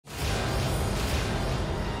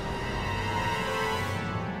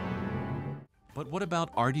But what about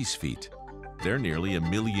Ardi's feet? They're nearly 1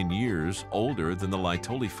 million years older than the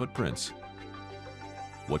Laetoli footprints.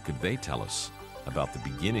 What could they tell us about the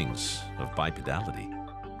beginnings of bipedality?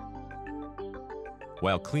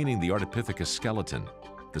 While cleaning the Ardipithecus skeleton,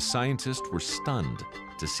 the scientists were stunned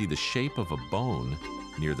to see the shape of a bone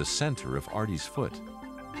near the center of Ardi's foot.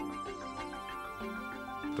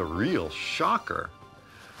 The real shocker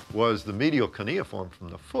was the medial cuneiform from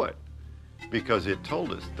the foot, because it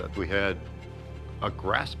told us that we had a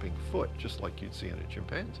grasping foot, just like you'd see in a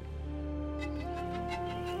chimpanzee.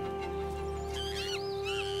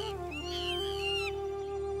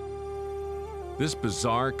 This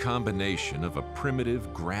bizarre combination of a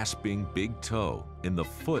primitive, grasping big toe in the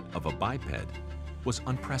foot of a biped was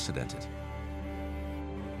unprecedented.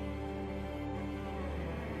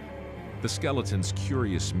 The skeleton's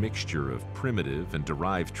curious mixture of primitive and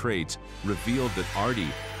derived traits revealed that Ardi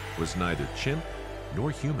was neither chimp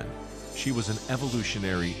nor human. She was an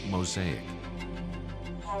evolutionary mosaic.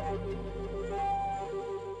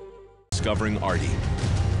 Discovering Ardi,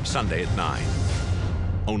 Sunday at 9,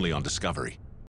 only on Discovery.